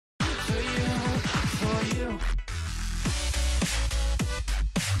do.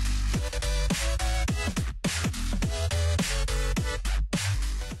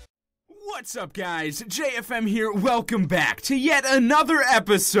 What's up, guys? JFM here. Welcome back to yet another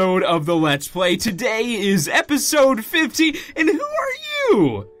episode of the Let's Play. Today is episode 50, and who are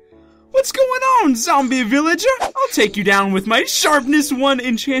you? What's going on, zombie villager? I'll take you down with my sharpness 1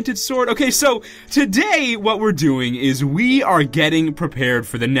 enchanted sword. Okay, so today what we're doing is we are getting prepared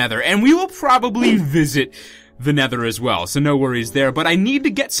for the Nether, and we will probably visit the Nether as well, so no worries there. But I need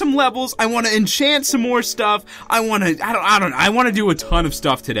to get some levels. I want to enchant some more stuff. I want to do a ton of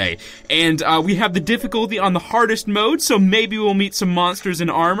stuff today. And we have the difficulty on the hardest mode, so maybe we'll meet some monsters in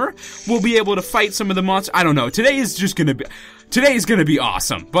armor. We'll be able to fight some of the monsters. I don't know. Today is gonna be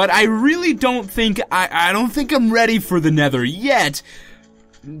awesome. But I really don't think I don't think I'm ready for the Nether yet.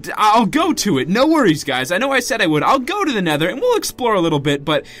 I'll go to it. No worries, guys. I know I said I would. I'll go to the Nether, and we'll explore a little bit,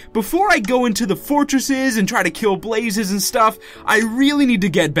 but before I go into the fortresses and try to kill blazes and stuff, I really need to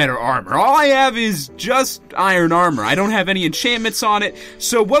get better armor. All I have is just iron armor. I don't have any enchantments on it,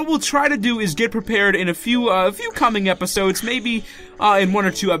 so what we'll try to do is get prepared in a few coming episodes, maybe in 1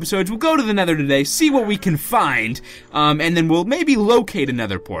 or 2 episodes. We'll go to the Nether today, see what we can find, and then we'll maybe locate a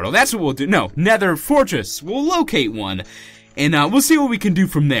Nether portal. That's what we'll do. No, Nether fortress. We'll locate one. And we'll see what we can do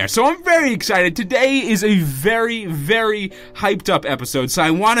from there. So I'm very excited. Today is a very, very hyped up episode, so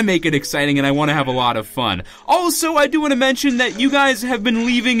I want to make it exciting and I want to have a lot of fun. Also, I do want to mention that you guys have been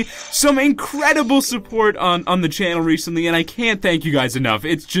leaving some incredible support on the channel recently, and I can't thank you guys enough.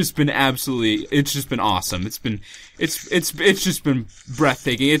 It's just been awesome. It's just been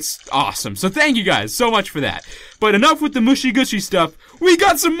breathtaking. It's awesome. So thank you guys so much for that. But enough with the mushy gushy stuff. We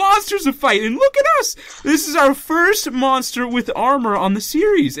got some monsters to fight, and look at us! This is our first monster with armor on the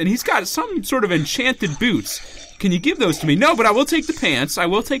series, and he's got some sort of enchanted boots. Can you give those to me? No, but I will take the pants. I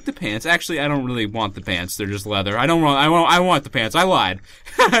will take the pants. Actually, I don't really want the pants. They're just leather. I want the pants. I lied.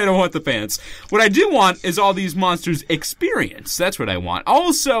 I don't want the pants. What I do want is all these monsters' experience. That's what I want.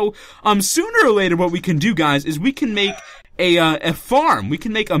 Also, sooner or later, what we can do, guys, is we can make a farm. We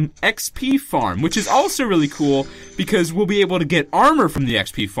can make an XP farm, which is also really cool because we'll be able to get armor from the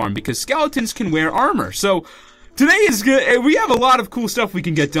XP farm because skeletons can wear armor. So today is good. We have a lot of cool stuff we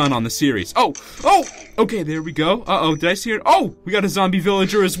can get done on the series. Oh, okay, there we go. Uh-oh, did I see it? Oh, we got a zombie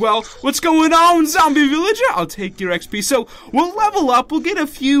villager as well. What's going on, zombie villager? I'll take your XP. So we'll level up. We'll get a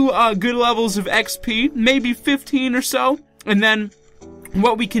few good levels of XP, maybe 15 or so, and then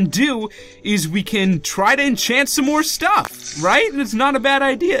what we can do is we can try to enchant some more stuff, right? And it's not a bad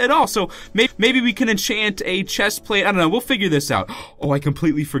idea at all. So maybe we can enchant a chest plate. I don't know. We'll figure this out. Oh, I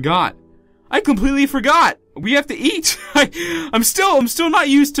completely forgot. We have to eat. I'm still not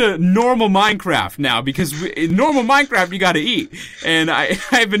used to normal Minecraft now because in normal Minecraft you gotta eat. And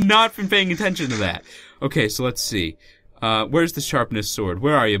I've not been paying attention to that. Okay, so let's see. Where's the sharpness sword?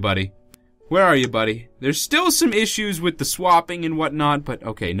 Where are you, buddy? Where are you, buddy? There's still some issues with the swapping and whatnot, but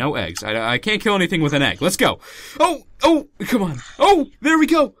okay, no eggs. I can't kill anything with an egg. Let's go. Oh, come on. Oh, there we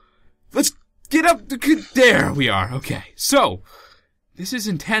go. Let's get up. There we are. Okay, so this is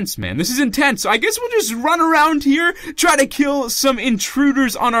intense, man. This is intense. So I guess we'll just run around here, try to kill some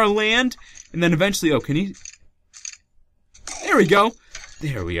intruders on our land, and then eventually, oh, can he? There we go.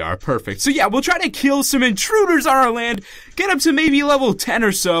 There we are, perfect. So yeah, we'll try to kill some intruders on our land, get up to maybe level 10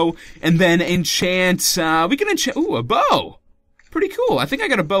 or so, and then enchant, we can enchant, ooh, a bow. Pretty cool. I think I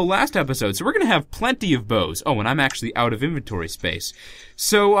got a bow last episode, so we're gonna have plenty of bows. Oh, and I'm actually out of inventory space.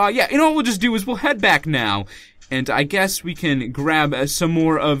 So, yeah, you know what we'll just do is we'll head back now, and I guess we can grab some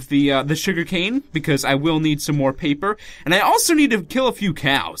more of the sugar cane, because I will need some more paper. And I also need to kill a few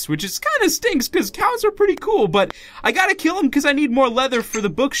cows, which is kind of stinks, because cows are pretty cool, but I gotta kill them because I need more leather for the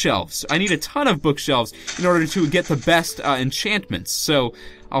bookshelves. I need a ton of bookshelves in order to get the best enchantments. So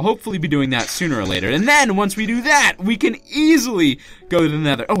I'll hopefully be doing that sooner or later. And then, once we do that, we can easily go to the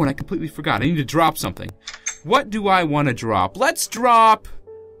Nether. Oh, and I completely forgot. I need to drop something. What do I want to drop? Let's drop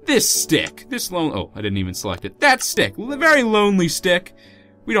this stick. Oh, I didn't even select it. That stick. A very lonely stick.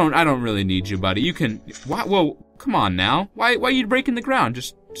 I don't really need you, buddy. You can, whoa, come on now. Why are you breaking the ground?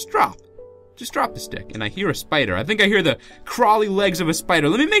 Just drop. Just drop the stick. And I hear a spider. I think I hear the crawly legs of a spider.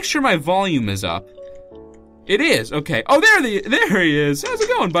 Let me make sure my volume is up. It is. Okay. Oh, there he is. How's it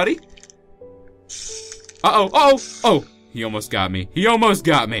going, buddy? Oh, he almost got me. He almost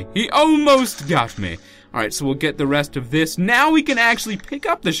got me. Alright, so we'll get the rest of this. Now we can actually pick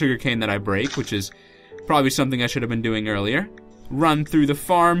up the sugarcane that I break, which is probably something I should have been doing earlier. Run through the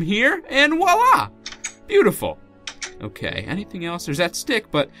farm here, and voila! Beautiful. Okay, anything else? There's that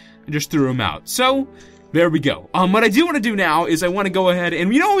stick, but I just threw him out. So, There we go. What I do want to do now is I want to go ahead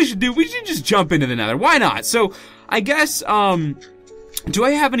and, you know what we should do? We should just jump into the Nether. Why not? So, I guess, do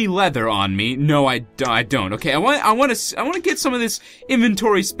I have any leather on me? No, I don't. Okay, I want to get some of this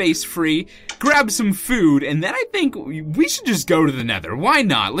inventory space free, grab some food, and then I think we should just go to the Nether. Why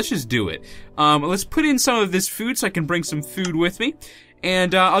not? Let's just do it. Let's put in some of this food so I can bring some food with me.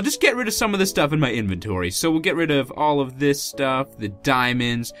 And, I'll just get rid of some of the stuff in my inventory. So we'll get rid of all of this stuff, the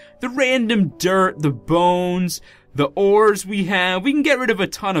diamonds, the random dirt, the bones, the ores we have. We can get rid of a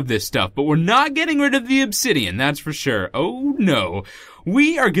ton of this stuff, but we're not getting rid of the obsidian, that's for sure. Oh no.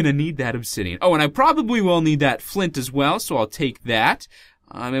 We are gonna need that obsidian. Oh, and I probably will need that flint as well, so I'll take that.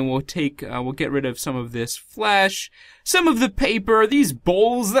 And we'll get rid of some of this flesh, some of the paper, these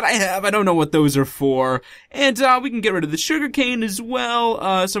bowls that I have, I don't know what those are for. And, we can get rid of the sugarcane as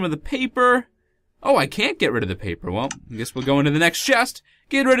well, some of the paper. Oh, I can't get rid of the paper. Well, I guess we'll go into the next chest,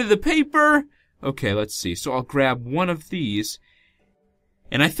 get rid of the paper. Okay, let's see. So I'll grab one of these.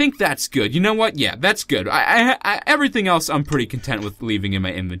 And I think that's good. You know what? Yeah, that's good. Everything else I'm pretty content with leaving in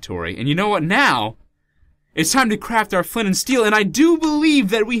my inventory. And you know what? Now, it's time to craft our flint and steel, and I do believe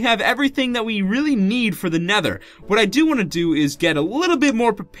that we have everything that we really need for the Nether. What I do want to do is get a little bit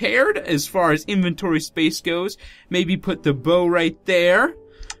more prepared as far as inventory space goes. Maybe put the bow right there.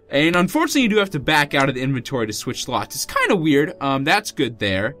 And unfortunately, you do have to back out of the inventory to switch slots. It's kind of weird. That's good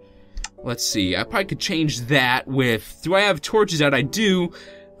there. Let's see. I probably could change that with... Do I have torches out? I do.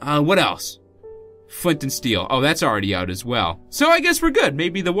 What else? Flint and steel. Oh, that's already out as well. So I guess we're good.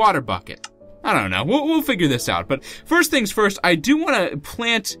 Maybe the water bucket. I don't know. We'll figure this out. But first things first, I do want to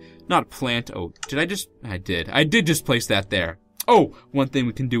plant... Not plant. Oh, did I just... I did. I did just place that there. Oh, one thing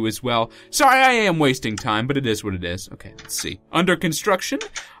we can do as well. Sorry, I am wasting time, but it is what it is. Okay, let's see. Under construction.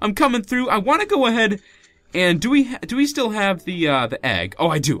 I'm coming through. I want to go ahead... And do we still have the egg? Oh,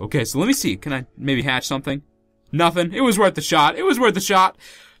 I do. Okay, so let me see. Can I maybe hatch something? Nothing. It was worth the shot. It was worth the shot.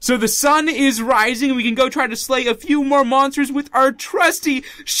 So the sun is rising, and we can go try to slay a few more monsters with our trusty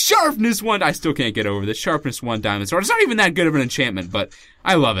Sharpness 1. I still can't get over this. Sharpness 1 diamond sword. It's not even that good of an enchantment, but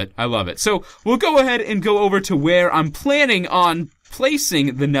I love it. I love it. So we'll go ahead and go over to where I'm planning on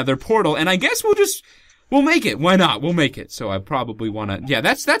placing the Nether portal, and I guess we'll make it. Why not? We'll make it. So I probably want to... Yeah,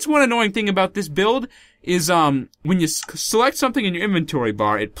 that's one annoying thing about this build is when you select something in your inventory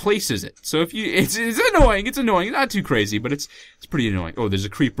bar, it places it. So if you... It's annoying. It's annoying. Not too crazy, but it's pretty annoying. Oh, there's a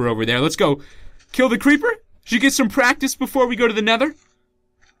creeper over there. Let's go kill the creeper. Should get some practice before we go to the Nether.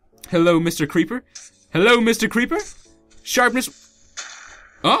 Hello, Mr. Creeper. Hello, Mr. Creeper. Sharpness...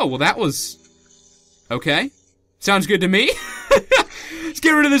 Oh, well that was... Okay. Sounds good to me. Let's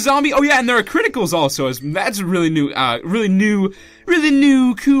get rid of the zombie. Oh yeah, and there are criticals also. That's a really new,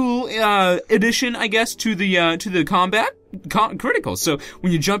 cool addition, I guess, to the combat criticals. So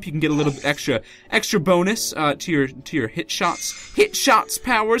when you jump, you can get a little extra bonus to your hit shots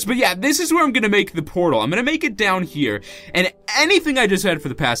powers. But yeah, this is where I'm gonna make the portal. I'm gonna make it down here, and anything I just said for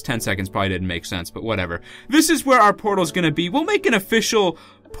the past 10 seconds probably didn't make sense, but whatever. This is where our portal's gonna be. We'll make an official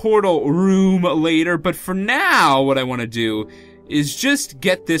portal room later, but for now, what I want to do is just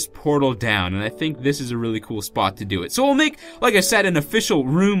get this portal down, and I think this is a really cool spot to do it. So we'll make, like I said, an official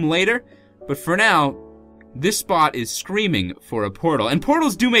room later, but for now, this spot is screaming for a portal, and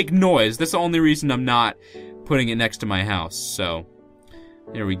portals do make noise. That's the only reason I'm not putting it next to my house. So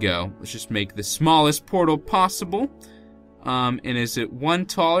there we go. Let's just make the smallest portal possible. And is it one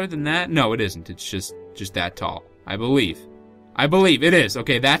taller than that? No, it isn't. It's just that tall, I believe. It is.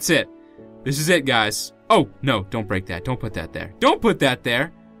 Okay, that's it. This is it, guys. Oh, no, don't break that. Don't put that there. Don't put that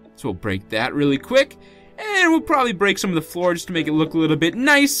there. So we'll break that really quick. And we'll probably break some of the floor just to make it look a little bit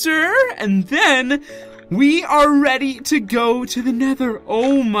nicer. And then we are ready to go to the Nether.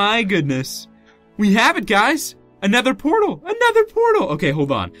 Oh my goodness. We have it, guys. Another portal. Another portal. Okay,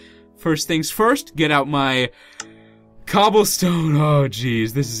 hold on. First things first, get out my cobblestone. Oh,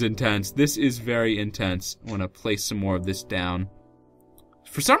 geez, this is intense. This is very intense. I want to place some more of this down.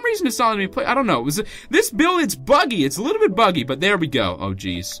 For some reason, it's not letting me play. I don't know. This build, it's buggy. It's a little bit buggy, but there we go. Oh,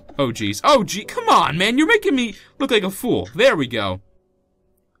 geez. Oh, geez. Oh, gee. Come on, man. You're making me look like a fool. There we go.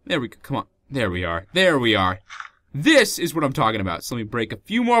 There we go. Come on. There we are. There we are. This is what I'm talking about. So let me break a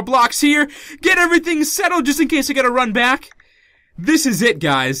few more blocks here. Get everything settled just in case I gotta run back. This is it,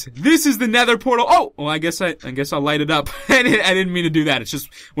 guys. This is the Nether portal. Oh, well, I guess I'll light it up. I didn't mean to do that. It's just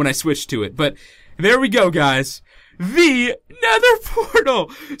when I switched to it. But there we go, guys. The Nether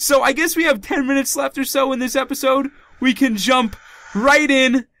portal. So I guess we have 10 minutes left or so in this episode. We can jump right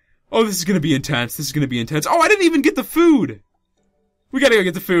in. Oh, this is gonna be intense. This is gonna be intense. Oh, I didn't even get the food. We gotta go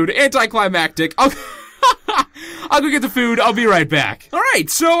get the food. Anticlimactic. I'll go get the food. I'll be right back. All right,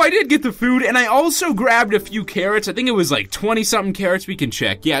 so I did get the food, and I also grabbed a few carrots. I think it was like 20-something carrots. We can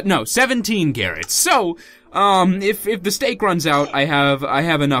check. Yeah, no, 17 carrots. So, if the steak runs out, I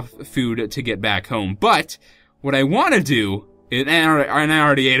have enough food to get back home. But what I want to do, and I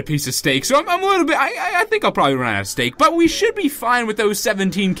already ate a piece of steak, so I'm a little bit, I think I'll probably run out of steak, but we should be fine with those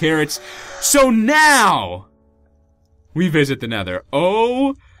 17 carrots. So now, we visit the Nether.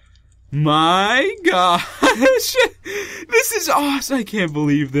 Oh my gosh. This is awesome. I can't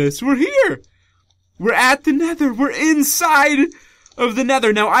believe this. We're here. We're at the Nether. We're inside of the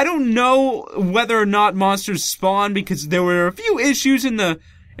Nether. Now, I don't know whether or not monsters spawn because there were a few issues in the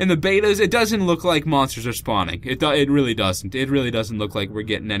betas. It doesn't look like monsters are spawning. It really doesn't. It really doesn't look like we're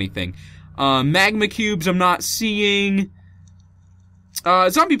getting anything. Magma cubes I'm not seeing.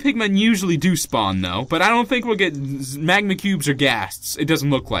 Zombie pigmen usually do spawn though, but I don't think we'll get magma cubes or ghasts. It doesn't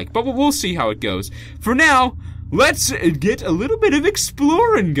look like, but we'll see how it goes. For now, let's get a little bit of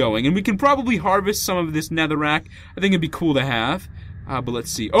exploring going, and we can probably harvest some of this netherrack. I think it'd be cool to have. But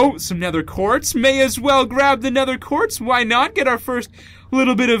let's see. Oh, some nether quartz. May as well grab the nether quartz. Why not? Get our first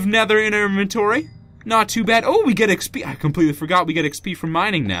little bit of nether in our inventory. Not too bad. Oh, we get XP. I completely forgot we get XP from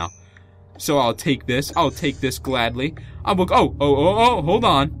mining now. So I'll take this. I'll take this gladly. Oh, hold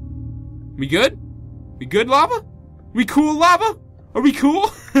on. We good? We good, lava? We cool, lava? Are we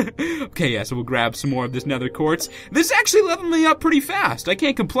cool? Okay, yeah, so we'll grab some more of this nether quartz. This actually leveled me up pretty fast. I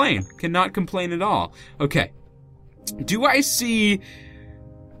can't complain. Cannot complain at all. Okay. Do I see...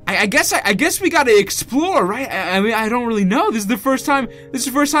 I guess we gotta explore, right? I mean, I don't really know. This is the first time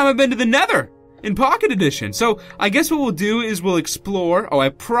I've been to the Nether in Pocket Edition. So I guess what we'll do is we'll explore. Oh, I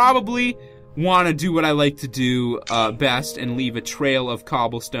probably want to do what I like to do best and leave a trail of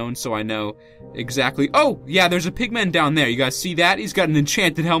cobblestone so I know exactly. Oh, yeah, there's a pigman down there. You guys see that? He's got an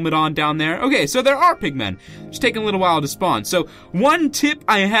enchanted helmet on down there. Okay, so there are pigmen. It's taking a little while to spawn. So one tip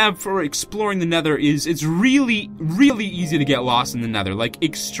I have for exploring the Nether is it's really, really easy to get lost in the Nether. Like,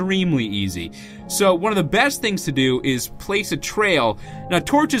 extremely easy. So one of the best things to do is place a trail. Now,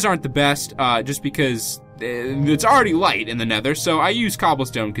 torches aren't the best, just because it's already light in the Nether, so I use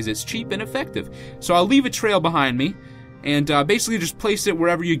cobblestone because it's cheap and effective. So I'll leave a trail behind me, and basically just place it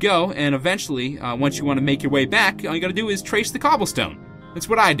wherever you go, and eventually, once you want to make your way back, all you gotta do is trace the cobblestone. That's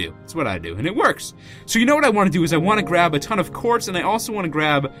what I do. That's what I do, and it works. So you know what I want to do is I want to grab a ton of quartz, and I also want to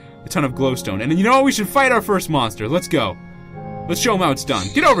grab a ton of glowstone. And you know what? We should fight our first monster. Let's go. Let's show him how it's done.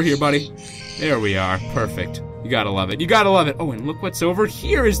 Get over here, buddy. There we are. Perfect. You gotta love it. You gotta love it. Oh, and look what's over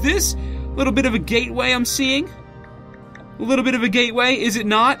here. Is this a little bit of a gateway I'm seeing? A little bit of a gateway? Is it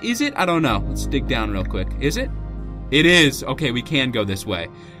not? Is it? I don't know. Let's dig down real quick. Is it? It is. Okay, we can go this way.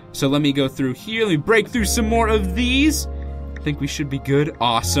 So let me go through here. Let me break through some more of these. I think we should be good.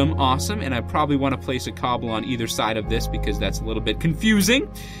 Awesome, awesome. And I probably want to place a cobble on either side of this because that's a little bit confusing.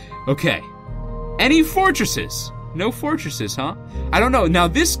 Okay. Any fortresses? No fortresses, huh? I don't know. Now,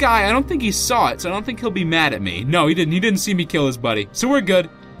 this guy, I don't think he saw it, so I don't think he'll be mad at me. No, he didn't. He didn't see me kill his buddy. So we're good.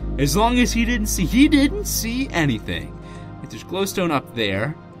 As long as he didn't see anything. There's glowstone up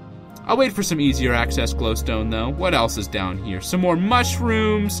there. I'll wait for some easier access glowstone, though. What else is down here? Some more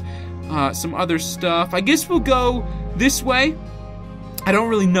mushrooms, some other stuff. I guess we'll go this way. I don't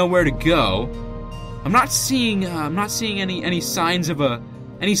really know where to go. I'm not seeing any signs of a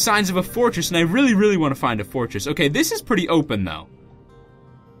fortress, and I really want to find a fortress. Okay, this is pretty open though.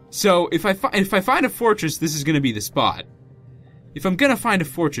 So if I find a fortress, this is gonna be the spot. If I'm gonna find a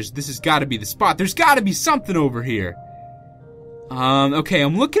fortress, this has got to be the spot. There's got to be something over here. Okay,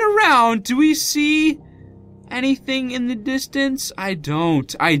 I'm looking around. Do we see anything in the distance? I don't.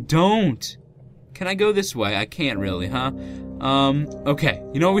 Can I go this way? I can't really, huh? Okay.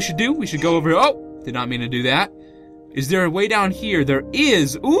 You know what we should do? We should go over here. Oh, did not mean to do that. Is there a way down here? There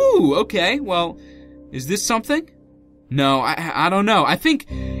is. Ooh, okay. Well, is this something? No, I don't know. I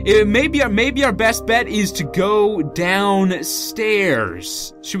think maybe our best bet is to go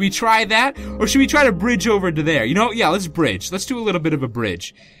downstairs. Should we try that? Or should we try to bridge over to there? You know, yeah, let's bridge. Let's do a little bit of a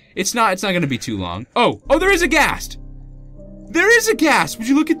bridge. It's not gonna be too long. Oh, there is a ghast! There is a ghast! Would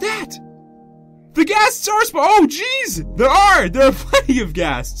you look at that? The ghasts are oh jeez! There are plenty of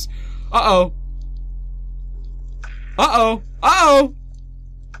ghasts. Uh-oh.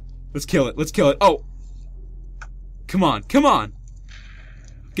 Let's kill it. Oh. Come on.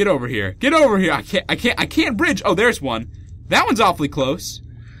 Get over here. I can't bridge. Oh, there's one. That one's awfully close.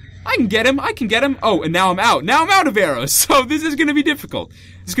 I can get him. Oh, and now I'm out. Now I'm out of arrows. So this is gonna be difficult.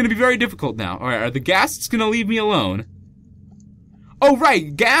 This is gonna be very difficult now. Alright, are the ghasts gonna leave me alone? Oh,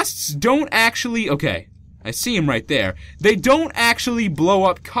 right. Ghasts don't actually... Okay. I see him right there. They don't actually blow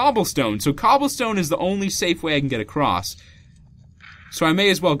up cobblestone, so cobblestone is the only safe way I can get across. So I may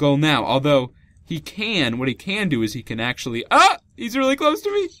as well go now, although what he can do is he can actually, he's really close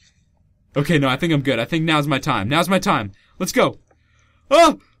to me. Okay, no, I think I'm good. I think now's my time. Now's my time. Let's go.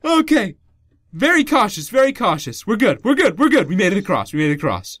 Oh, okay. Very cautious, very cautious. We're good, we're good, we're good. We made it across, we made it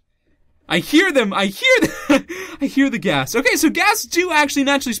across. I hear them, I hear the ghast. Okay, so ghasts do actually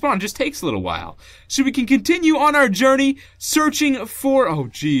naturally spawn. It just takes a little while. So we can continue on our journey searching for, oh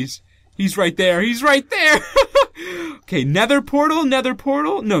jeez. He's right there, he's right there. Okay, nether portal.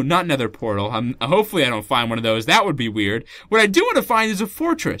 No, not nether portal. Hopefully I don't find one of those. That would be weird. What I do want to find is a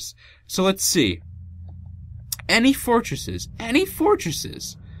fortress. So let's see. Any fortresses?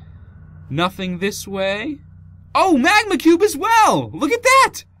 Nothing this way. Oh, magma cube as well. Look at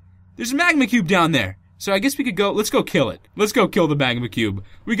that. There's a magma cube down there. So I guess we could go, let's go kill it. Let's go kill the magma cube.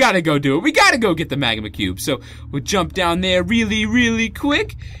 We gotta go do it. We gotta go get the magma cube. So we'll jump down there really, really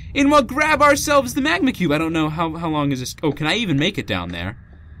quick. And we'll grab ourselves the magma cube. I don't know how long is this. Oh, can I even make it down there?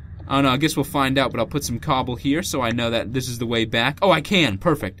 I don't know. I guess we'll find out, but I'll put some cobble here so I know that this is the way back. Oh, I can.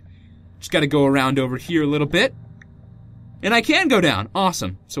 Perfect. Just gotta go around over here a little bit. And I can go down.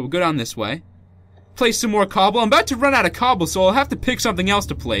 Awesome. So we'll go down this way. Place some more cobble. I'm about to run out of cobble, so I'll have to pick something else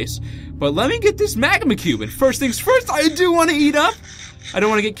to place. But let me get this magma cube. And first things first, I do want to eat up. I don't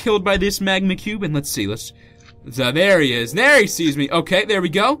want to get killed by this magma cube. And let's see. There he is. There he sees me. Okay, there we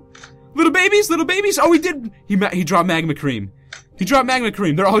go. Little babies, little babies. Oh, he did. He dropped magma cream. He dropped magma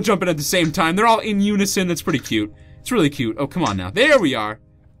cream. They're all jumping at the same time. They're all in unison. That's pretty cute. It's really cute. Oh, come on now. There we are.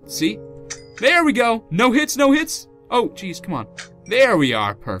 See? There we go. No hits, no hits. Oh, jeez, come on. There we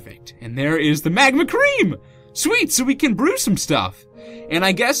are. Perfect. And there is the magma cream. Sweet, so we can brew some stuff. And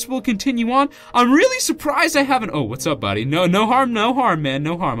I guess we'll continue on. I'm really surprised I haven't... Oh, what's up, buddy? No harm, man.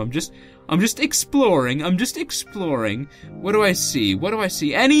 No harm. I'm just exploring. What do I see?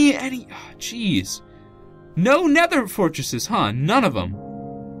 Any... Oh, jeez. No nether fortresses, huh? None of them.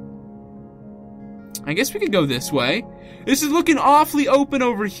 I guess we could go this way. This is looking awfully open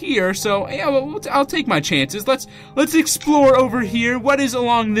over here, so yeah, I'll take my chances. Let's explore over here. What is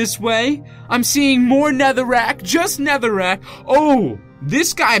along this way? I'm seeing more netherrack, just netherrack. Oh,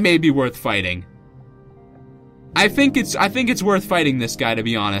 this guy may be worth fighting. I think it's worth fighting this guy, to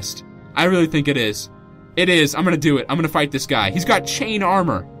be honest. I really think it is. It is. I'm gonna do it. I'm gonna fight this guy. He's got chain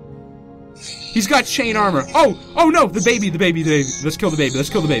armor. Oh no, the baby. Let's kill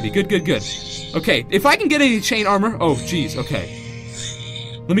the baby. Good. Okay, if I can get any chain armor. Oh, jeez,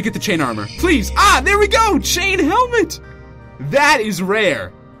 okay. Let me get the chain armor. Please. There we go. Chain helmet. That is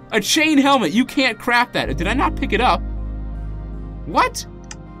rare. A chain helmet. You can't craft that. Did I not pick it up? What?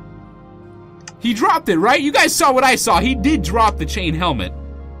 He dropped it, right? You guys saw what I saw. He did drop the chain helmet.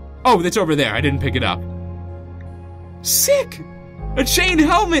 Oh, that's over there. I didn't pick it up. Sick. A chain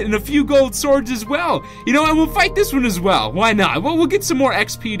helmet and a few gold swords as well. You know, and we'll fight this one as well. Why not? Well, we'll get some more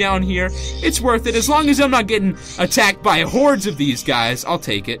XP down here. It's worth it. As long as I'm not getting attacked by hordes of these guys, I'll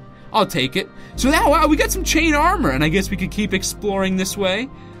take it. So now, wow, we got some chain armor, and I guess we could keep exploring this way.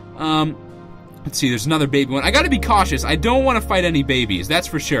 Let's see, there's another baby one. I gotta be cautious. I don't want to fight any babies, that's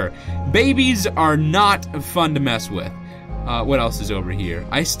for sure. Babies are not fun to mess with. What else is over here?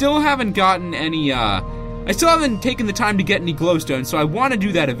 I still haven't gotten any, I still haven't taken the time to get any glowstone, so I want to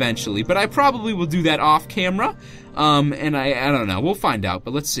do that eventually, but I probably will do that off camera. And I don't know, we'll find out,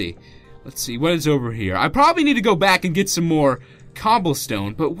 but let's see. What is over here? I probably need to go back and get some more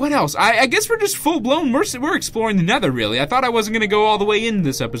cobblestone, but what else? I guess we're just full-blown, we're exploring the nether, really. I thought I wasn't going to go all the way in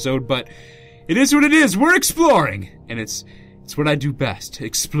this episode, but it is what it is. We're exploring, and it's what I do best,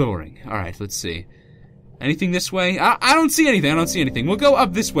 exploring. Alright, let's see. Anything this way? I don't see anything. We'll go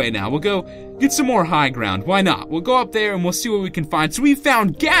up this way now. We'll go get some more high ground. Why not? We'll go up there and we'll see what we can find. So we've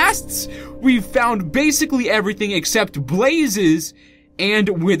found ghasts. We've found basically everything except blazes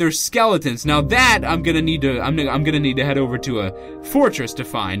and wither skeletons. Now that I'm gonna need to head over to a fortress to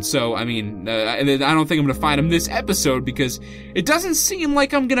find. So I mean, I don't think I'm gonna find them this episode because it doesn't seem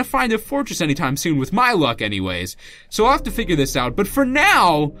like I'm gonna find a fortress anytime soon with my luck, anyways. So I'll have to figure this out. But for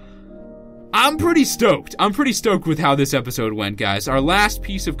now, I'm pretty stoked. With how this episode went, guys. Our last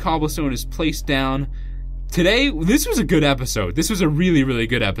piece of cobblestone is placed down. Today, this was a good episode. This was a really, really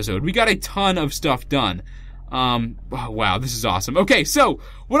good episode. We got a ton of stuff done. Oh, wow, this is awesome. Okay, so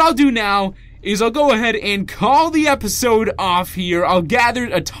what I'll do now is I'll go ahead and call the episode off here. I'll gather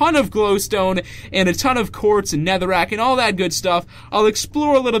a ton of glowstone and a ton of quartz and netherrack and all that good stuff. I'll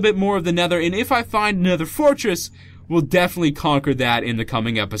explore a little bit more of the nether, and if I find another fortress, we'll definitely conquer that in the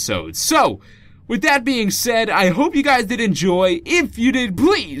coming episodes. So, With that being said, I hope you guys did enjoy. If you did,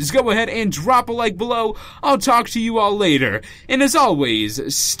 please go ahead and drop a like below. I'll talk to you all later. And as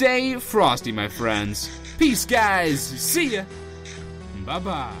always, stay frosty, my friends. Peace, guys. See ya.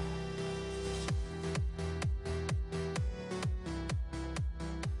 Bye-bye.